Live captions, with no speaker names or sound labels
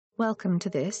Welcome to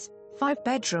this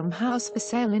 5-bedroom house for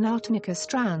sale in Outeniqua,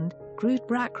 Strand, Groot,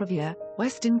 Brakrivier,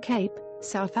 Western Cape,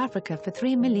 South Africa for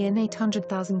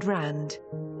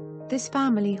R3,800,000. This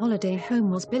family holiday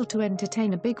home was built to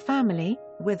entertain a big family,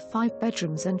 with 5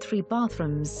 bedrooms and 3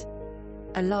 bathrooms.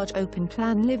 A large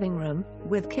open-plan living room,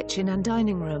 with kitchen and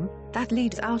dining room, that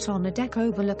leads out on a deck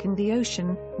overlooking the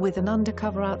ocean, with an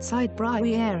undercover outside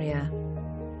braai area.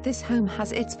 This home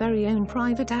has its very own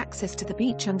private access to the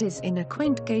beach and is in a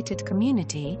quaint gated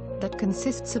community that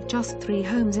consists of just 3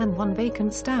 homes and 1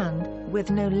 vacant stand,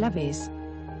 with no levies.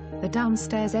 The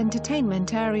downstairs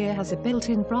entertainment area has a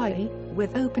built-in braai,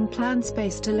 with open-plan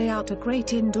space to lay out a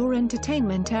great indoor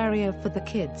entertainment area for the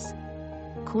kids.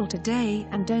 Call today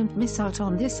and don't miss out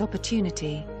on this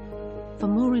opportunity. For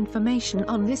more information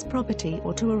on this property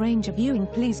or to arrange a viewing,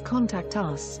 please contact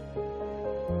us.